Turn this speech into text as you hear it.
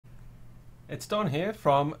It's Don here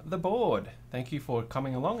from the board. Thank you for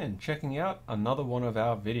coming along and checking out another one of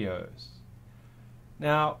our videos.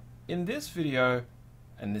 Now, in this video,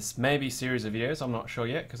 and this may be series of videos, I'm not sure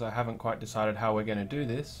yet because I haven't quite decided how we're going to do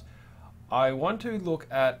this, I want to look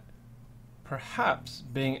at perhaps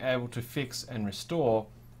being able to fix and restore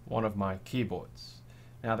one of my keyboards.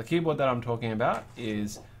 Now, the keyboard that I'm talking about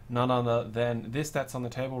is none other than this that's on the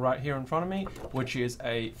table right here in front of me, which is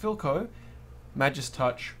a Filco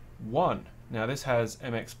MJT1. Now this has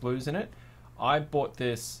MX Blues in it. I bought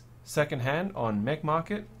this secondhand on Meg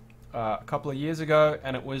Market a couple of years ago,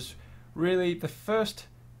 and it was really the first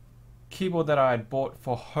keyboard that I had bought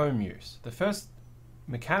for home use. The first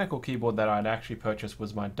mechanical keyboard that I'd actually purchased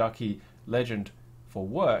was my Ducky Legend for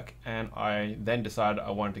work, and I then decided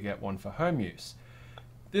I wanted to get one for home use.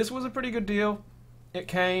 This was a pretty good deal.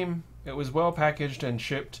 It was well packaged and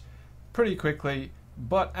shipped pretty quickly,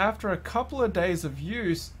 but after a couple of days of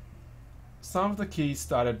use, some of the keys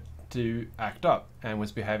started to act up and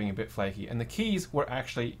was behaving a bit flaky, and the keys were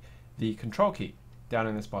actually the control key down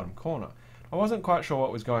in this bottom corner. I wasn't quite sure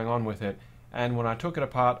what was going on with it, and when I took it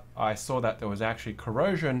apart I saw that there was actually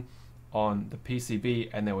corrosion on the PCB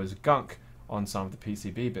and there was gunk on some of the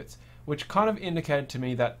PCB bits, which kind of indicated to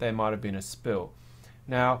me that there might have been a spill.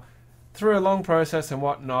 Now, through a long process and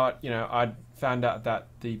whatnot, I'd found out that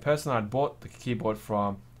the person I'd bought the keyboard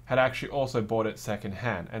from had actually also bought it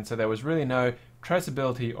secondhand, and so there was really no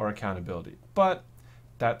traceability or accountability. But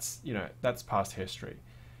that's past history.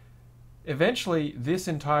 Eventually, this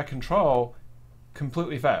entire control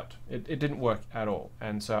completely failed. It didn't work at all,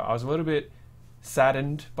 and so I was a little bit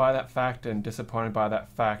saddened by that fact and disappointed by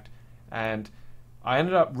that fact, and I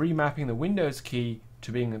ended up remapping the Windows key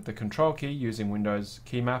to being the control key using Windows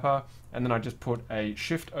Key Mapper, and then I just put a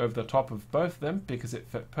shift over the top of both of them because it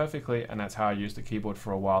fit perfectly, and that's how I used the keyboard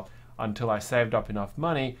for a while until I saved up enough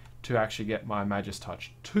money to actually get my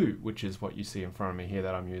MJT2, which is what you see in front of me here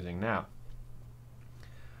that I'm using now.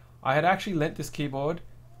 I had actually lent this keyboard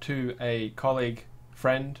to a colleague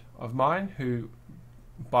friend of mine who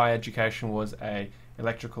by education was an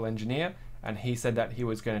electrical engineer, and he said that he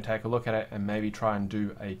was going to take a look at it and maybe try and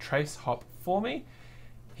do a trace hop for me.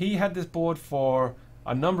 He had this board for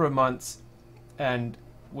a number of months and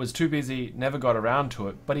was too busy, never got around to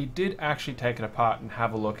it, but he did actually take it apart and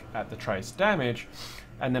have a look at the trace damage,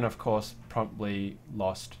 and then of course promptly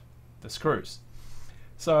lost the screws.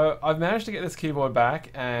 So I've managed to get this keyboard back,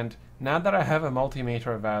 and now that I have a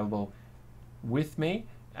multimeter available with me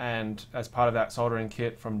and as part of that soldering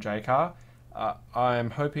kit from JCar, I'm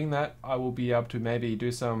hoping that I will be able to maybe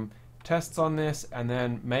do some tests on this and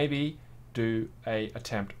then maybe do a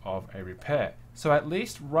attempt of a repair. So at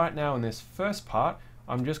least right now in this first part,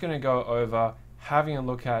 I'm just going to go over having a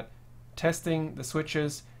look at testing the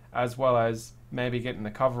switches as well as maybe getting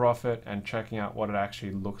the cover off it and checking out what it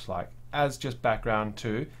actually looks like as just background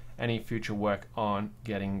to any future work on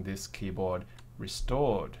getting this keyboard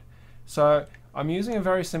restored. So I'm using a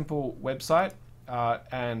very simple website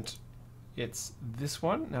and it's this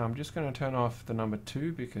one. Now I'm just going to turn off the number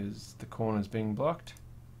 2 because the corner's being blocked.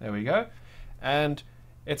 There we go. And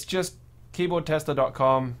it's just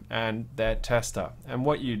keyboardtester.com and their tester. And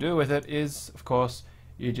what you do with it is, of course,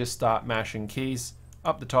 you just start mashing keys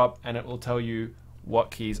up the top and it will tell you what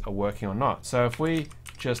keys are working or not. So if we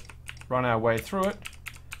just run our way through it,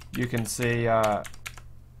 you can see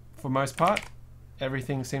for most part,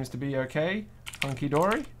 everything seems to be okay,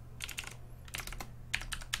 hunky-dory.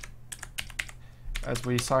 As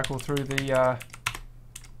we cycle through the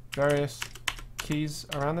various keys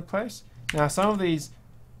around the place. Now some of these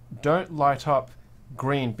don't light up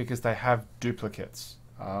green because they have duplicates,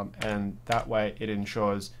 and that way it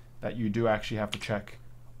ensures that you do actually have to check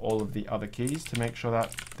all of the other keys to make sure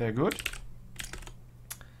that they're good.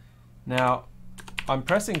 Now I'm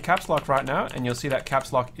pressing caps lock right now, and you'll see that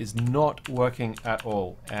caps lock is not working at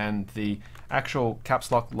all, and the actual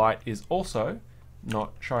caps lock light is also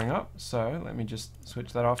not showing up. So let me just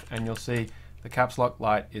switch that off and you'll see the caps lock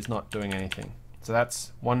light is not doing anything. So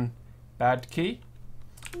that's one bad key.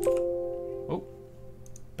 Oh,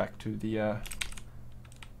 back to the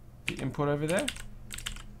input over there.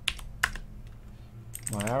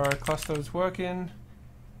 My arrow cluster is working.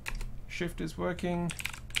 Shift is working.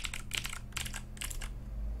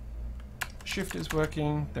 Shift is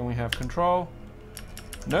working. Then we have control.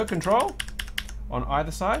 No control on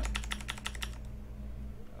either side.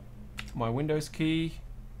 My Windows key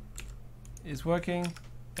is working.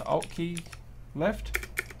 The Alt key left,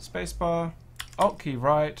 spacebar, Alt key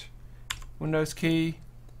right, Windows key,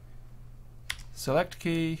 select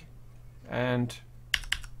key, and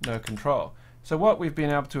no control. So what we've been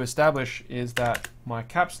able to establish is that my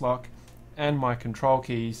caps lock and my control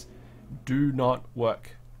keys do not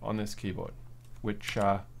work on this keyboard, which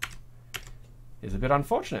is a bit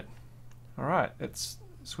unfortunate. Alright, let's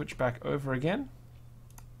switch back over again.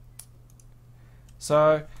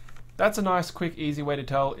 So that's a nice, quick, easy way to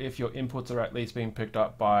tell if your inputs are at least being picked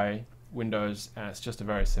up by Windows, and it's just a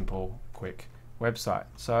very simple, quick website.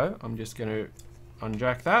 So I'm just going to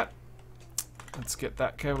unjack that. Let's get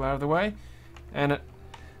that cable out of the way, and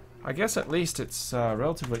I guess at least it's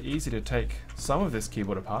relatively easy to take some of this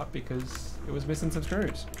keyboard apart because it was missing some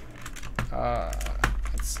screws.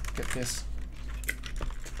 Let's get this.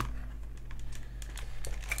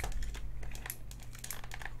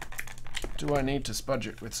 Do I need to spudge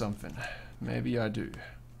it with something? Maybe I do.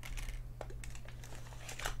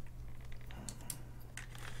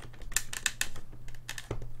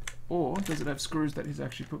 Or does it have screws that he's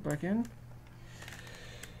actually put back in?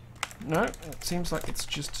 No, it seems like it's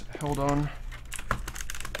just held on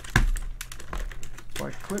by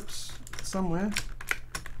clips somewhere.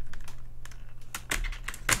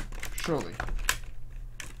 Surely.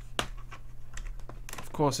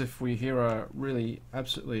 Of course, if we hear a really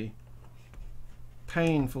absolutely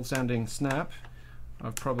painful sounding snap,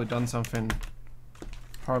 I've probably done something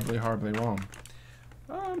horribly, horribly wrong.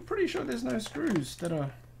 I'm pretty sure there's no screws that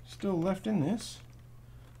are still left in this,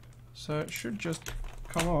 so it should just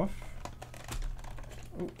come off.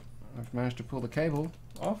 Oh, I've managed to pull the cable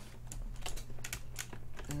off,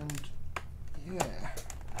 and yeah.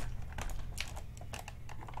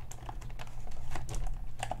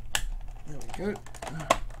 There we go.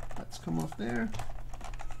 That's come off there.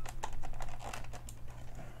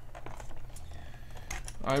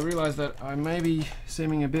 I realise that I may be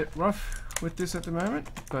seeming a bit rough with this at the moment,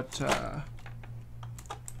 but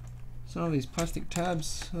some of these plastic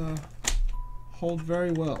tabs hold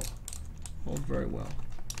very well. Hold very well.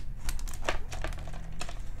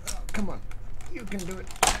 Oh, come on, you can do it.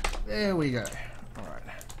 There we go. All right.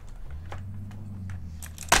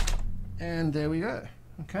 And there we go.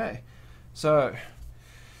 Okay. So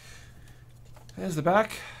there's the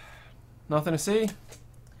back. Nothing to see.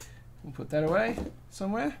 We'll put that away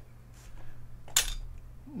somewhere.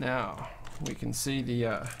 Now we can see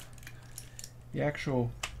the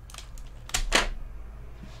actual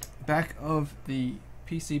back of the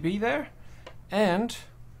PCB there, and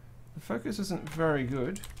the focus isn't very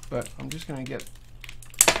good, but I'm just going to get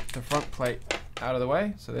the front plate out of the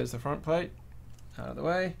way. So there's the front plate out of the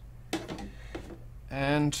way,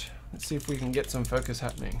 and let's see if we can get some focus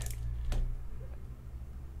happening.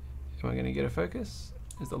 Am I going to get a focus?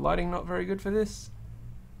 Is the lighting not very good for this?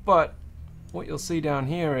 But what you'll see down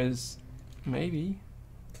here is maybe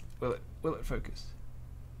will it focus?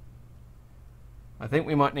 I think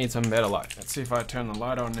we might need some better light. Let's see if I turn the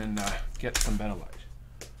light on and get some better light.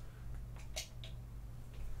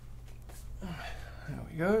 There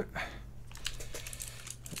we go.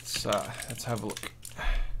 Let's have a look.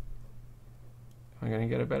 Am I going to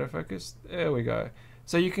get a better focus? There we go.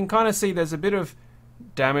 So you can kind of see there's a bit of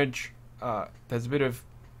damage. There's a bit of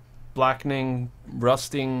blackening,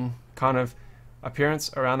 rusting kind of appearance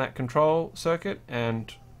around that control circuit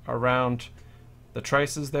and around the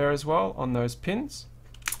traces there as well on those pins.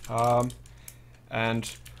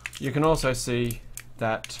 And you can also see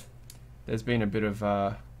that there's been a bit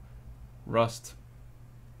of rust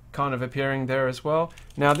kind of appearing there as well.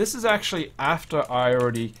 Now this is actually after I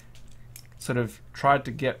already sort of tried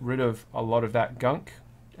to get rid of a lot of that gunk,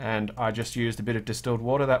 and I just used a bit of distilled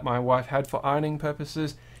water that my wife had for ironing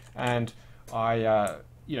purposes, and I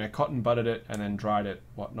cotton budded it and then dried it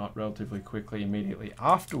whatnot relatively quickly immediately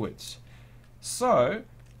afterwards. So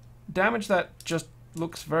damage that just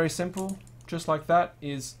looks very simple, just like that,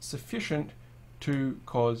 is sufficient to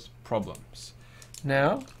cause problems.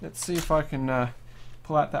 Now let's see if I can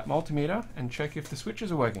pull out that multimeter and check if the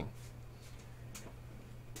switches are working.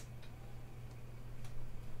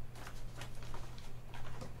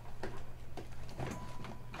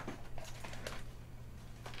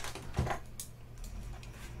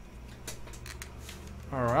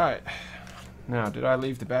 Alright, now did I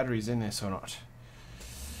leave the batteries in this or not?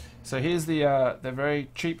 So here's the very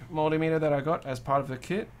cheap multimeter that I got as part of the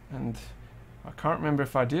kit, and I can't remember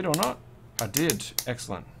if I did or not. I did.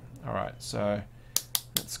 Excellent. Alright, so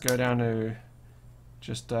let's go down to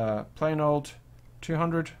just plain old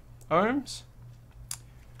 200 ohms,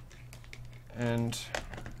 and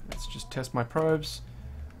let's just test my probes.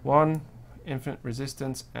 1, infinite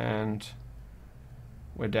resistance, and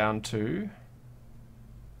we're down to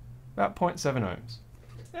about 0.7 ohms.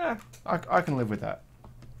 Yeah, I can live with that.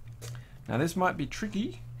 Now this might be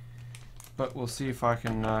tricky, but we'll see if I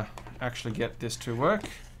can actually get this to work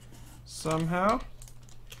somehow.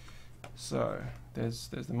 So there's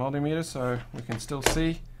the multimeter, so we can still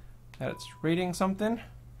see that it's reading something.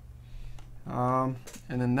 And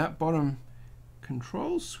then that bottom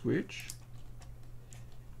control switch,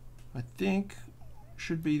 I think,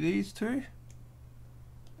 should be these two.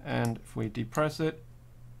 And if we depress it,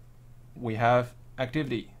 we have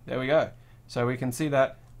activity. There we go. So we can see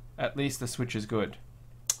that at least the switch is good.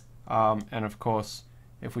 And of course,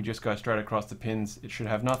 if we just go straight across the pins, it should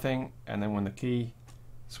have nothing. And then when the key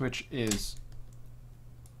switch is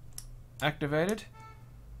activated,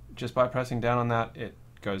 just by pressing down on that, it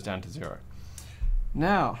goes down to 0.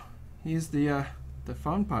 Now, here's the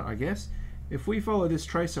fun part, I guess. If we follow this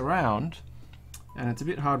trace around, and it's a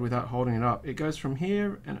bit hard without holding it up, it goes from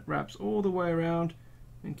here and it wraps all the way around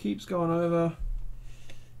and keeps going over.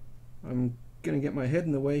 I'm going to get my head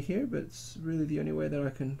in the way here, but it's really the only way that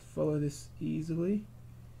I can follow this easily.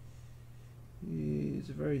 It's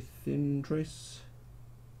a very thin trace.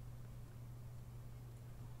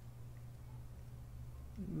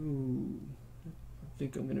 Ooh, I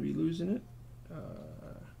think I'm going to be losing it.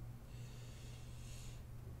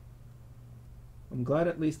 I'm glad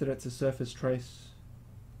at least that it's a surface trace.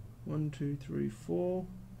 1, 2, 3, 4.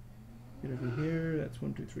 Get over here, that's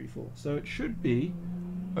 1, 2, 3, 4. So it should be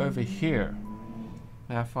over here.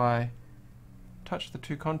 Now if I touch the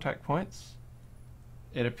two contact points,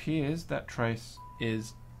 it appears that trace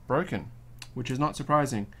is broken, which is not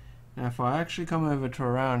surprising. Now if I actually come over to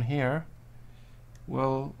around here,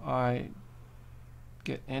 will I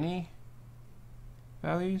get any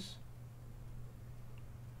values?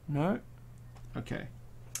 No? Okay.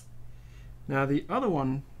 Now the other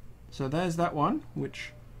one, so there's that one,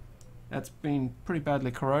 which that's been pretty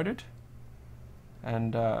badly corroded,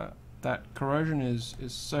 and that corrosion is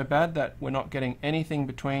so bad that we're not getting anything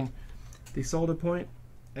between the solder point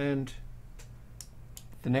and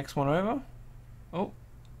the next one over. Oh,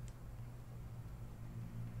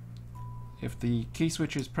 if the key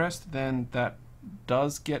switch is pressed, then that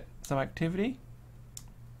does get some activity.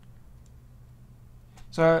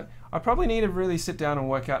 So I probably need to really sit down and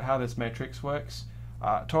work out how this matrix works.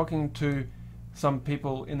 Talking to some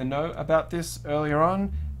people in the know about this earlier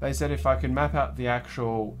on, they said if I could map out the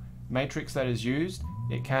actual matrix that is used,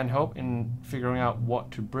 it can help in figuring out what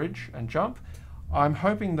to bridge and jump. I'm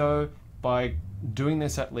hoping though, by doing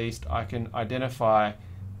this at least, I can identify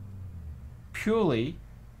purely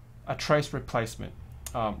a trace replacement,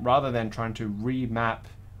 rather than trying to remap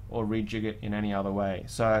or rejig it in any other way.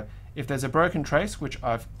 So if there's a broken trace, which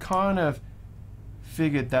I've kind of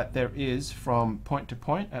figured that there is from point to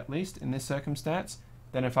point, at least in this circumstance,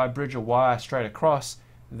 then if I bridge a wire straight across,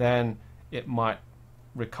 then it might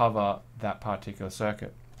recover that particular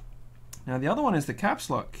circuit. Now the other one is the caps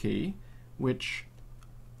lock key, which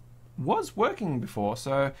was working before,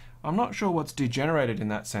 so I'm not sure what's degenerated in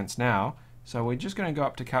that sense now. So we're just going to go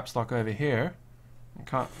up to caps lock over here. I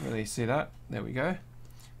can't really see that. There we go.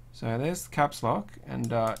 So there's the caps lock,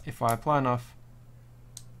 and if I apply enough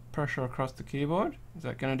pressure across the keyboard, is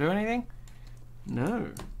that going to do anything? No.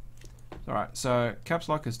 Alright, so caps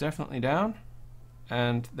lock is definitely down,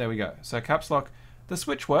 and there we go. So caps lock, the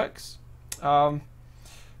switch works. Yeah,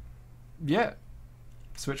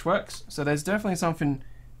 switch works. So there's definitely something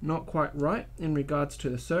not quite right in regards to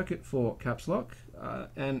the circuit for caps lock,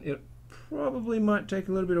 and it probably might take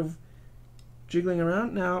a little bit of jiggling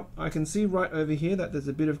around. Now I can see right over here that there's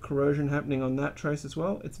a bit of corrosion happening on that trace as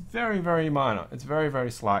well. It's very, very minor. It's very, very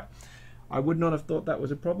slight. I would not have thought that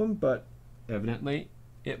was a problem, but evidently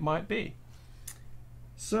it might be.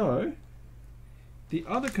 So the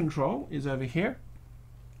other control is over here.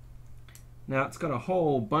 Now it's got a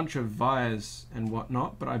whole bunch of wires and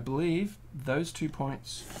whatnot, but I believe those 2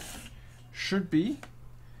 points should be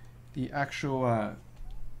the actual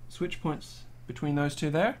switch points between those two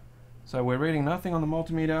there. So we're reading nothing on the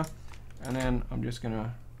multimeter, and then I'm just going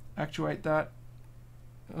to actuate that.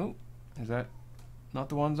 Oh, is that not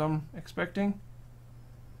the ones I'm expecting?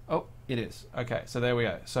 Oh, it is. Okay, so there we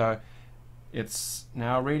go. So it's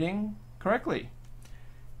now reading correctly.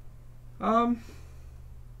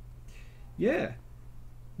 Yeah.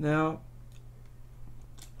 Now,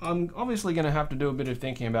 I'm obviously going to have to do a bit of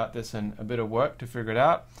thinking about this and a bit of work to figure it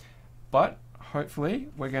out, but hopefully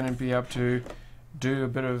we're going to be able to do a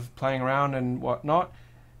bit of playing around and whatnot.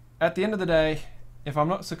 At the end of the day, if I'm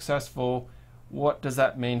not successful, what does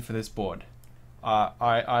that mean for this board?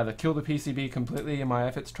 I either kill the PCB completely in my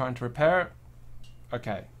efforts trying to repair it.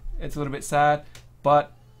 Okay, it's a little bit sad,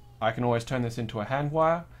 but I can always turn this into a hand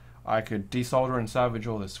wire. I could desolder and salvage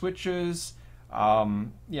all the switches.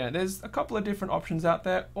 Yeah, there's a couple of different options out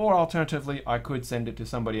there, or alternatively I could send it to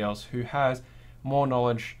somebody else who has more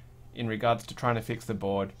knowledge in regards to trying to fix the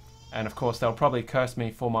board and of course they'll probably curse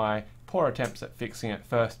me for my poor attempts at fixing it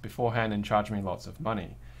first beforehand and charge me lots of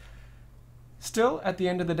money. Still, at the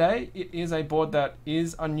end of the day, it is a board that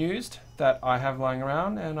is unused that I have lying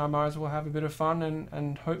around, and I might as well have a bit of fun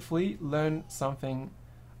and hopefully learn something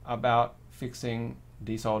about fixing,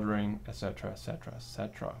 desoldering, etc, etc,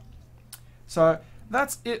 etc. So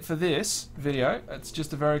that's it for this video. It's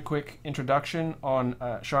just a very quick introduction on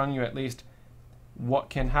showing you at least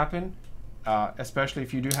what can happen, especially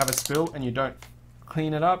if you do have a spill and you don't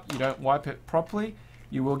clean it up, you don't wipe it properly,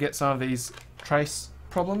 you will get some of these trace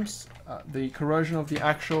problems, the corrosion of the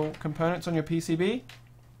actual components on your PCB.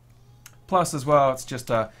 Plus as well, it's just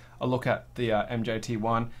a look at the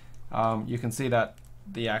MJT1. You can see that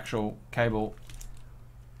the actual cable,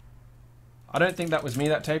 I don't think that was me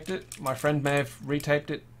that taped it. My friend may have retaped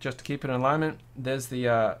it just to keep it in alignment. There's the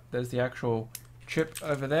actual chip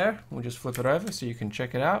over there. We'll just flip it over so you can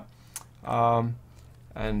check it out.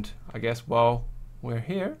 And I guess while we're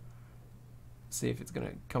here, see if it's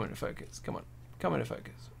gonna come into focus. Come on, come into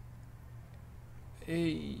focus.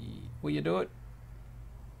 Hey, will you do it?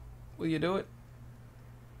 Will you do it?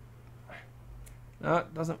 No,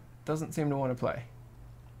 it doesn't seem to want to play.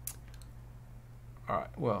 Alright,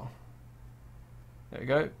 well, there we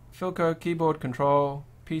go. Filco keyboard control,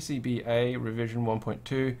 PCBA revision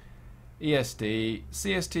 1.2, ESD,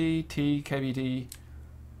 CST, T, KBT,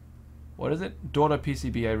 what is it? Daughter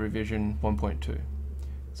PCBA revision 1.2.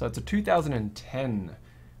 So it's a 2010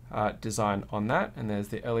 design on that, and there's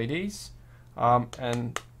the LEDs,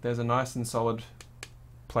 and there's a nice and solid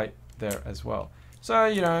plate there as well. So,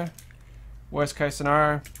 you know, worst case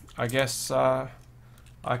scenario, I guess I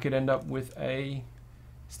could end up with a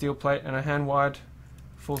steel plate and a hand-wired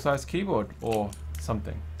full-size keyboard or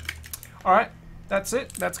something. Alright, that's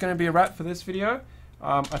it. That's going to be a wrap for this video.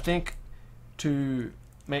 I think to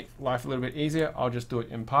make life a little bit easier, I'll just do it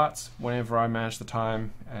in parts whenever I manage the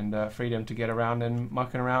time and freedom to get around and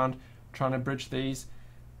mucking around trying to bridge these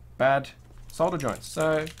bad solder joints.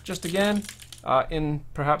 So just again, in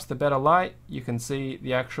perhaps the better light, you can see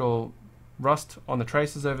the actual rust on the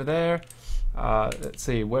traces over there. Let's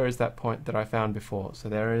see, where is that point that I found before? So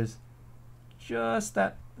there is just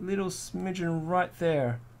that little smidgen right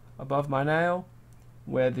there above my nail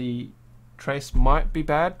where the trace might be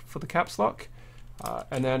bad for the caps lock.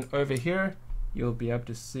 And then over here, you'll be able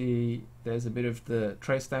to see there's a bit of the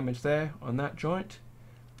trace damage there on that joint.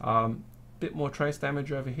 Bit more trace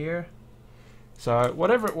damage over here. So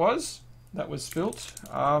whatever it was that was spilt,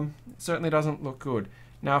 it certainly doesn't look good.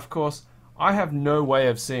 Now, of course, I have no way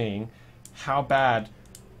of seeing how bad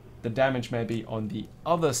the damage may be on the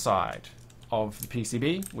other side of the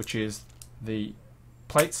PCB, which is the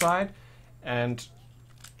plate side, and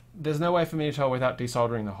there's no way for me to tell without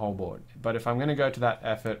desoldering the whole board. But if I'm going to go to that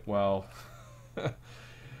effort, well,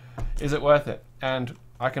 is it worth it? And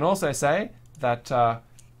I can also say that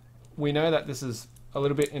we know that this is a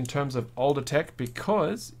little bit in terms of older tech,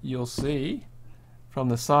 because you'll see from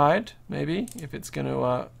the side, maybe, if it's going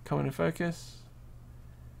to come into focus.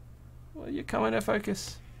 Well, you come into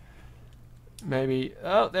focus. Maybe,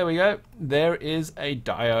 oh, there we go. There is a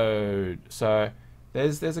diode. So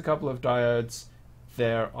there's a couple of diodes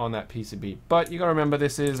there on that PCB. But you got to remember,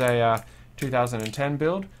 this is a 2010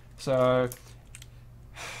 build. So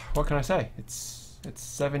what can I say? It's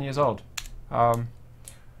 7 years old.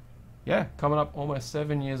 Yeah, coming up almost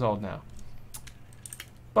 7 years old now.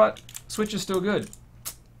 But switch is still good.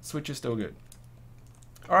 Switch is still good.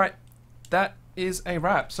 Alright, that is a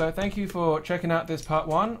wrap. So thank you for checking out this part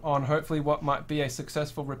 1 on hopefully what might be a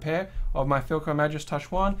successful repair of my Filco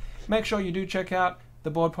MJT1. Make sure you do check out the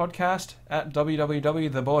Board Podcast at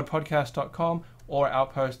www.theboardpodcast.com or our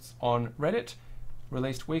posts on Reddit,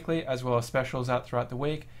 released weekly, as well as specials out throughout the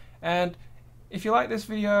week. And if you like this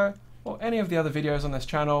video or any of the other videos on this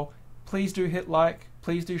channel, please do hit like,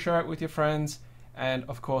 please do share it with your friends, and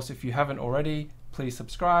of course, if you haven't already, please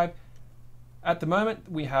subscribe. At the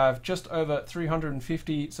moment, we have just over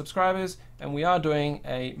 350 subscribers, and we are doing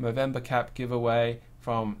a Movember cap giveaway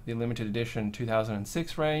from the limited edition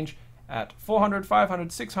 2006 range at 400,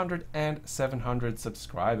 500, 600, and 700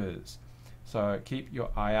 subscribers. So keep your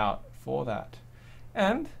eye out for that.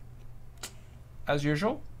 And as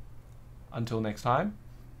usual, until next time,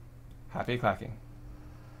 happy clacking.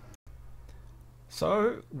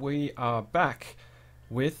 So we are back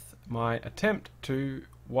with my attempt to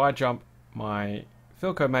wire jump my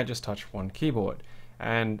Filco MJT1 keyboard,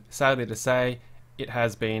 and sadly to say, it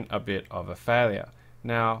has been a bit of a failure.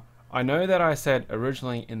 Now, I know that I said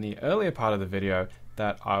originally in the earlier part of the video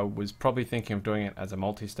that I was probably thinking of doing it as a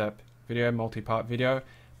multi-step video, multi-part video,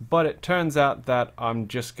 but it turns out that I'm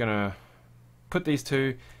just gonna put these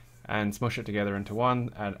two and smush it together into one,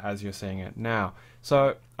 and as you're seeing it now.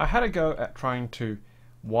 So I had a go at trying to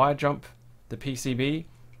wire jump the PCB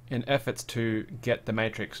in efforts to get the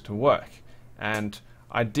matrix to work, and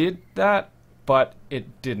I did that, but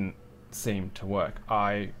it didn't seem to work.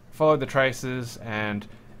 I followed the traces, and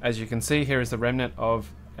as you can see, here is the remnant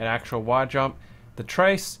of an actual wire jump. The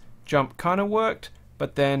trace jump kind of worked,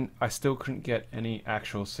 but then I still couldn't get any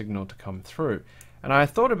actual signal to come through. And I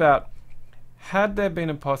thought about, had there been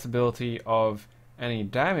a possibility of any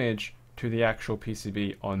damage to the actual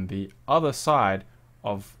PCB on the other side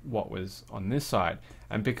of what was on this side?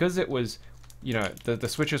 And because it was, you know, the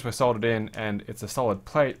switches were soldered in and it's a solid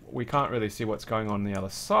plate, we can't really see what's going on the other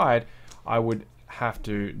side. I would have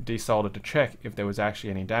to desolder to check if there was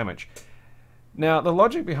actually any damage. Now, the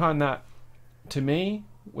logic behind that, to me,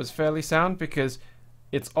 was fairly sound, because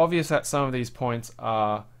it's obvious that some of these points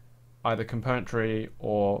are either componentry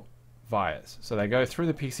or vias. So they go through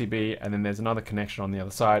the PCB, and then there's another connection on the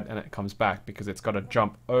other side, and it comes back because it's got to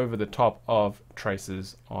jump over the top of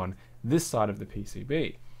traces on this side of the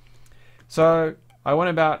PCB. So I went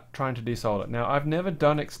about trying to desolder. Now, I've never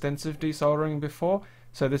done extensive desoldering before,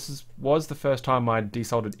 so this was the first time I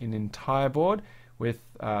desoldered an entire board with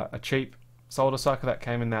a cheap solder sucker that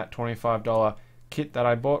came in that $25 kit that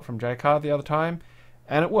I bought from Jcar the other time,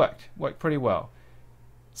 and it worked pretty well.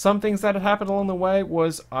 Some things that had happened along the way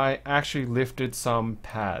was I actually lifted some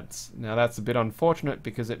pads. Now that's a bit unfortunate,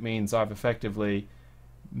 because it means I've effectively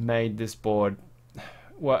made this board,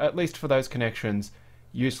 well, at least for those connections,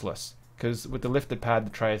 useless, because with the lifted pad the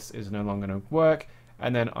trace is no longer going to work,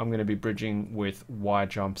 and then I'm going to be bridging with wire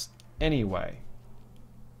jumps anyway.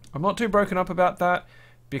 I'm not too broken up about that,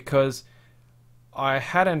 because I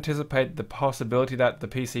had anticipated the possibility that the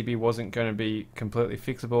PCB wasn't going to be completely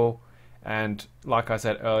fixable, and like I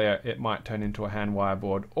said earlier, it might turn into a hand wire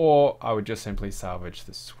board, or I would just simply salvage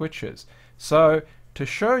the switches. So to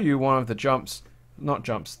show you one of the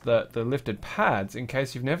the lifted pads, in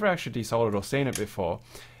case you've never actually desoldered or seen it before,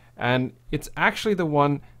 and it's actually the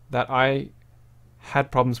one that I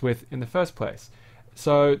had problems with in the first place.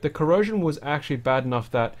 So the corrosion was actually bad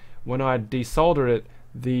enough that when I desoldered it,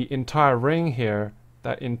 the entire ring here,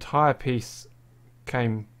 that entire piece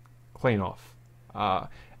came clean off.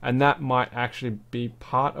 And that might actually be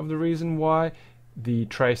part of the reason why the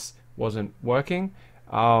trace wasn't working.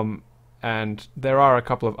 And there are a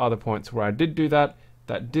couple of other points where I did do that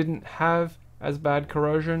didn't have as bad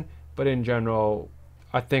corrosion, but in general,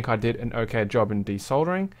 I think I did an okay job in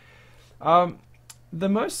desoldering. The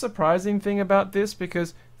most surprising thing about this,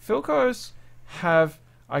 because Filcos have,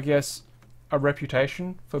 I guess, a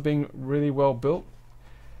reputation for being really well built.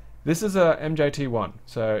 This is a MJT1,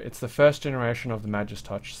 so it's the first generation of the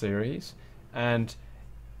Magistouch series, and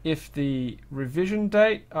if the revision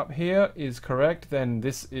date up here is correct, then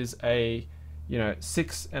this is a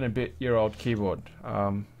 6 and a bit year old keyboard.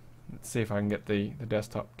 Let's see if I can get the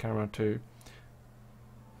desktop camera to,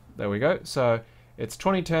 there we go. So it's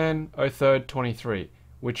 2010 03rd 23,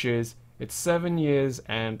 which is, it's 7 years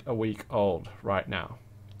and a week old right now,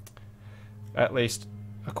 at least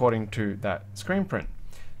according to that screen print.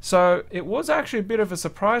 So it was actually a bit of a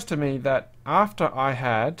surprise to me that after I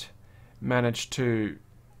had managed to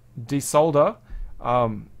desolder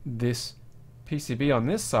this PCB on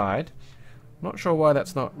this side, not sure why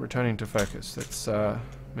that's not returning to focus. Let's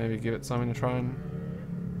maybe give it something to try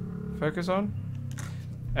and focus on.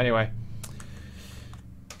 Anyway,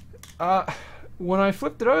 when I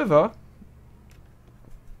flipped it over,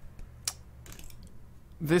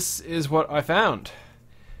 this is what I found.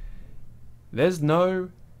 There's no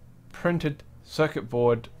printed circuit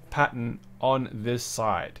board pattern on this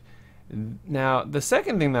side. Now, the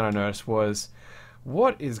second thing that I noticed was,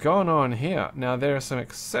 what is going on here? Now, there is some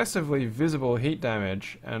excessively visible heat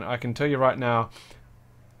damage, and I can tell you right now,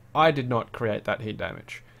 I did not create that heat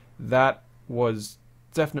damage. That was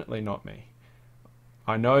definitely not me.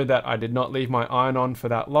 I know that I did not leave my iron on for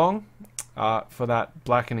that long, for that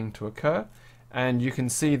blackening to occur, and you can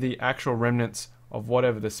see the actual remnants of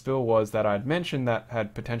whatever the spill was that I'd mentioned that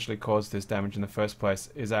had potentially caused this damage in the first place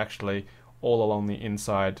is actually all along the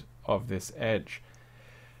inside of this edge.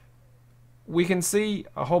 We can see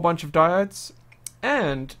a whole bunch of diodes,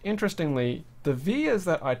 and interestingly, the vias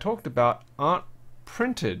that I talked about aren't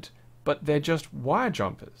printed, but they're just wire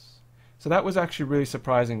jumpers. So that was actually really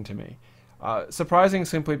surprising to me. Surprising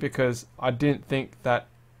simply because I didn't think that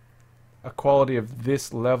a quality of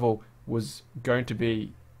this level was going to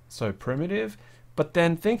be so primitive, but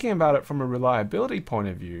then thinking about it from a reliability point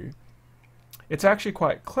of view, it's actually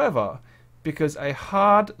quite clever, because a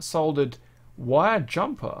hard soldered wire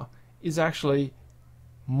jumper is actually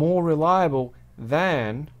more reliable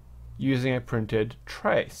than using a printed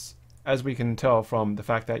trace, as we can tell from the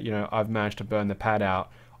fact that, you know, I've managed to burn the pad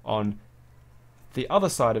out on the other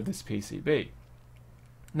side of this PCB.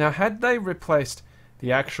 Now, had they replaced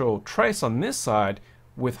the actual trace on this side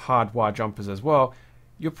with hard wire jumpers as well,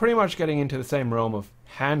 you're pretty much getting into the same realm of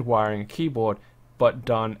hand wiring a keyboard, but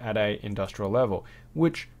done at a industrial level,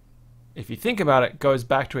 which, if you think about it, goes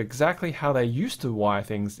back to exactly how they used to wire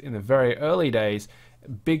things in the very early days.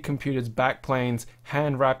 Big computers, backplanes,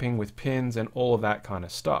 hand wrapping with pins and all of that kind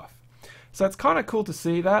of stuff. So it's kind of cool to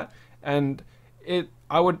see that, and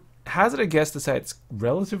I would hazard a guess to say it's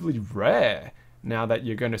relatively rare now that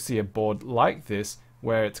you're going to see a board like this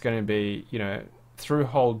where it's going to be, you know,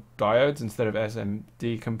 through-hole diodes instead of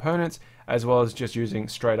SMD components, as well as just using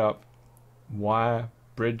straight up wire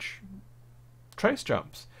bridge trace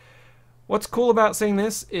jumps. What's cool about seeing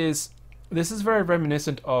this is very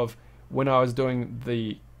reminiscent of when I was doing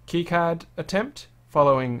the KiCad attempt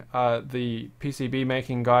following the PCB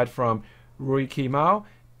making guide from Rui Kimao,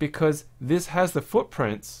 because this has the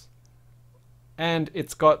footprints and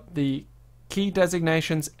it's got the key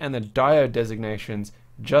designations and the diode designations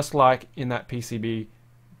just like in that PCB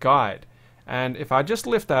guide. And if I just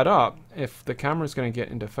lift that up, if the camera is going to get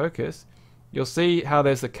into focus, you'll see how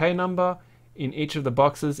there's the K number in each of the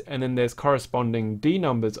boxes, and then there's corresponding D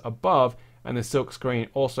numbers above, and the silk screen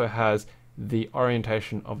also has the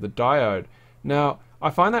orientation of the diode. Now, I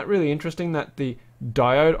find that really interesting that the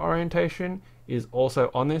diode orientation is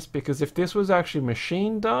also on this, because if this was actually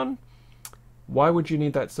machine done, why would you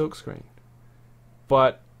need that silk screen?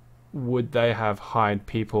 But would they have hired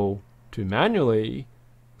people to manually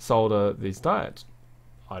solder these diodes?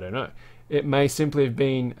 I don't know. It may simply have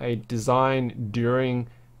been a design during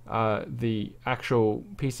the actual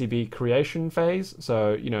PCB creation phase.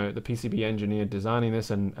 So, you know, the PCB engineer designing this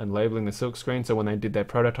and labeling the silk screen. So when they did their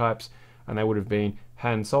prototypes and they would have been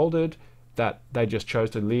hand soldered, that they just chose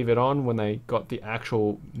to leave it on when they got the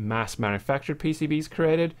actual mass manufactured PCBs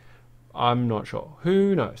created. I'm not sure.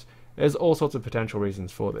 Who knows? There's all sorts of potential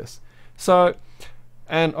reasons for this. So,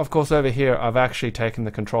 and of course over here I've actually taken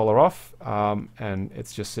the controller off and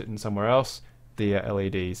it's just sitting somewhere else, the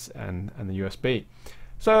LEDs and the USB.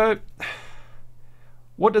 So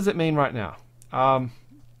what does it mean right now?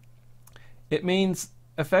 It means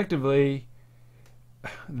effectively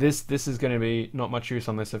this is going to be not much use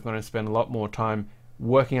on this. I'm going to spend a lot more time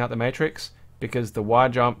working out the matrix, because the wire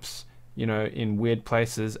jumps, you know, in weird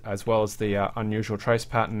places, as well as the unusual trace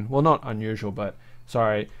pattern. Well, not unusual, but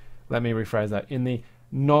sorry, let me rephrase that. In the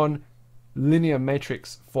non-linear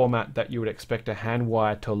matrix format that you would expect a hand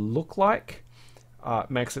wire to look like,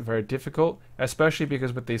 makes it very difficult, especially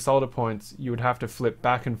because with these solder points, you would have to flip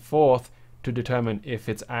back and forth to determine if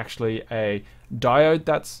it's actually a diode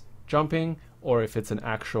that's jumping or if it's an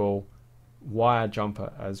actual wire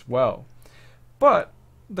jumper as well. But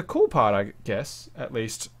the cool part, I guess, at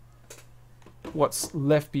least what's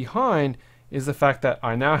left behind, is the fact that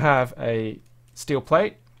I now have a steel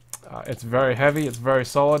plate. It's very heavy, it's very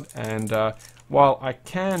solid, and while I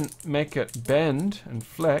can make it bend and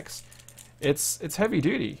flex, it's heavy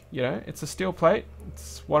duty. You know, it's a steel plate.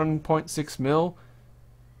 It's 1.6 mil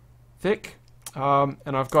thick, and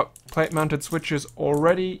I've got plate mounted switches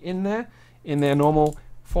already in there in their normal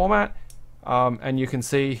format, and you can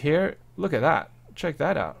see here, look at that, check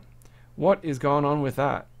that out. What is going on with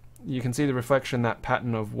that? You can see the reflection, that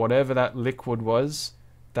pattern of whatever that liquid was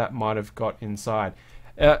that might have got inside.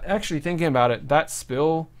 Actually thinking about it, that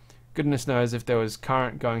spill, goodness knows if there was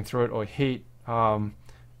current going through it or heat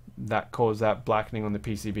that caused that blackening on the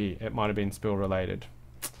PCB. It might have been spill related.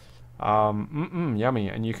 Yummy.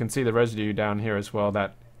 And you can see the residue down here as well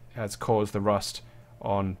that has caused the rust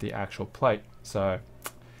on the actual plate. So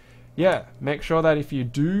yeah, make sure that if you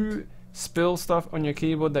do spill stuff on your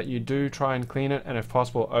keyboard, that you do try and clean it, and if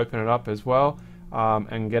possible open it up as well,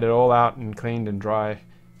 and get it all out and cleaned and dry,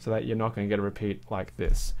 so that you're not going to get a repeat like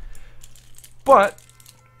this. But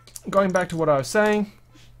going back to what I was saying,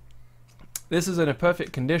 this is in a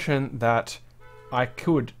perfect condition that I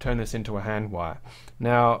could turn this into a hand wire.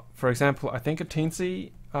 Now, for example, I think a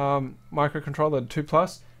Teensy microcontroller 2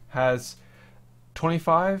 Plus has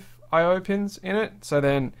 25 I/O pins in it, so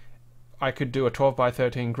then I could do a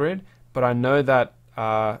 12x13 grid, but I know that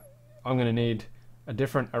I'm going to need a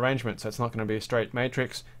different arrangement, so it's not going to be a straight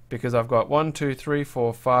matrix, because I've got 1, 2, 3,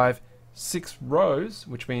 4, 5, 6 rows,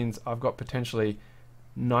 which means I've got potentially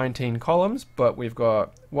 19 columns, but we've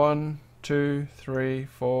got 1, 2, 3,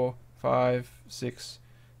 4, 5, 6,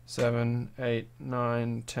 7, 8,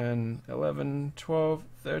 9, 10, 11, 12,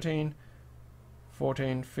 13,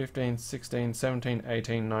 14, 15, 16, 17,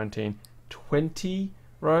 18, 19, 20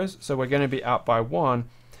 rows. So we're going to be out by 1,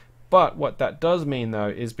 But what that does mean though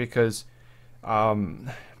is because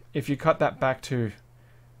if you cut that back to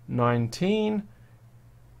 19,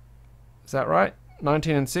 is that right?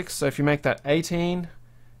 19 and 6. So if you make that 18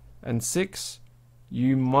 and 6,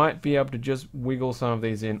 you might be able to just wiggle some of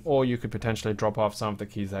these in, or you could potentially drop off some of the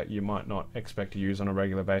keys that you might not expect to use on a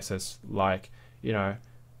regular basis, like, you know,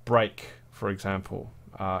 brake, for example,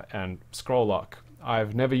 and scroll lock.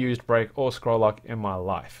 I've never used brake or scroll lock in my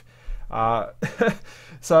life.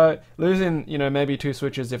 So losing, you know, maybe 2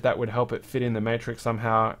 switches, if that would help it fit in the matrix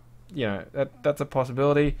somehow, you know, that's a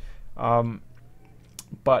possibility.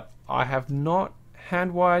 But I have not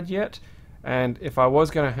hand wired yet, and if I was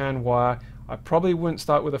going to hand wire, I probably wouldn't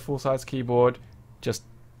start with a full-size keyboard, just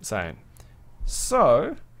saying.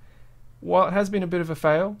 So, while it has been a bit of a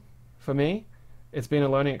fail for me, it's been a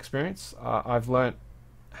learning experience. I've learnt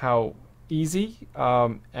how easy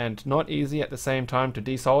and not easy at the same time to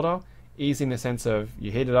desolder. Easy in the sense of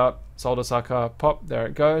you heat it up, solder sucker, pop, there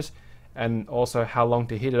it goes. And also how long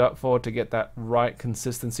to heat it up for to get that right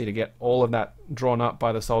consistency, to get all of that drawn up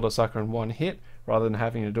by the solder sucker in one hit, rather than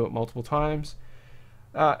having to do it multiple times.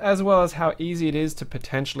 As well as how easy it is to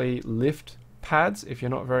potentially lift pads if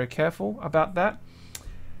you're not very careful about that.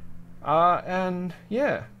 And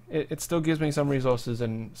yeah, it still gives me some resources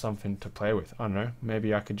and something to play with. I don't know,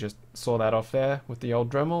 maybe I could just saw that off there with the old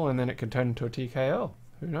Dremel and then it could turn into a TKL.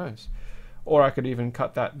 Who knows? Or I could even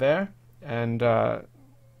cut that there and,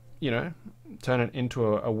 you know, turn it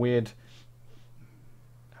into a weird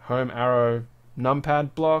home arrow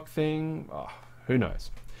numpad block thing. Oh, who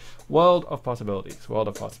knows? World of possibilities, world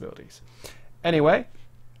of possibilities. Anyway,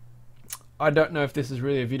 I don't know if this is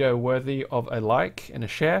really a video worthy of a like and a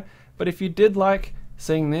share, but if you did like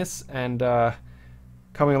seeing this and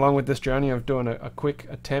coming along with this journey of doing a quick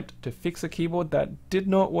attempt to fix a keyboard that did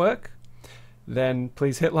not work, then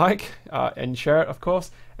please hit like and share it, of course.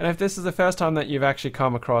 And if this is the first time that you've actually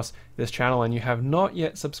come across this channel and you have not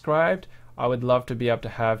yet subscribed, I would love to be able to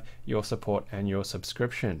have your support and your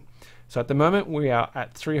subscription. So at the moment we are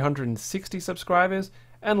at 360 subscribers,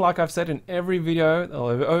 and like I've said in every video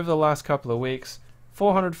over the last couple of weeks,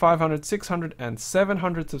 400, 500, 600 and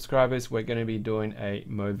 700 subscribers, we're going to be doing a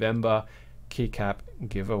Movember keycap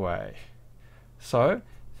giveaway. So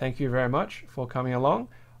thank you very much for coming along.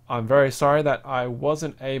 I'm very sorry that I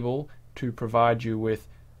wasn't able to provide you with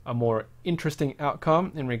a more interesting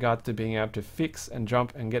outcome in regards to being able to fix and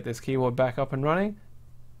jump and get this keyboard back up and running,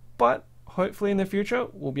 but hopefully in the future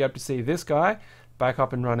we'll be able to see this guy back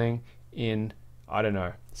up and running in, I don't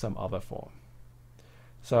know, some other form.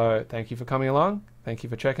 So thank you for coming along, thank you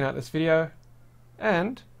for checking out this video,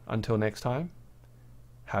 and until next time,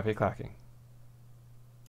 happy clacking.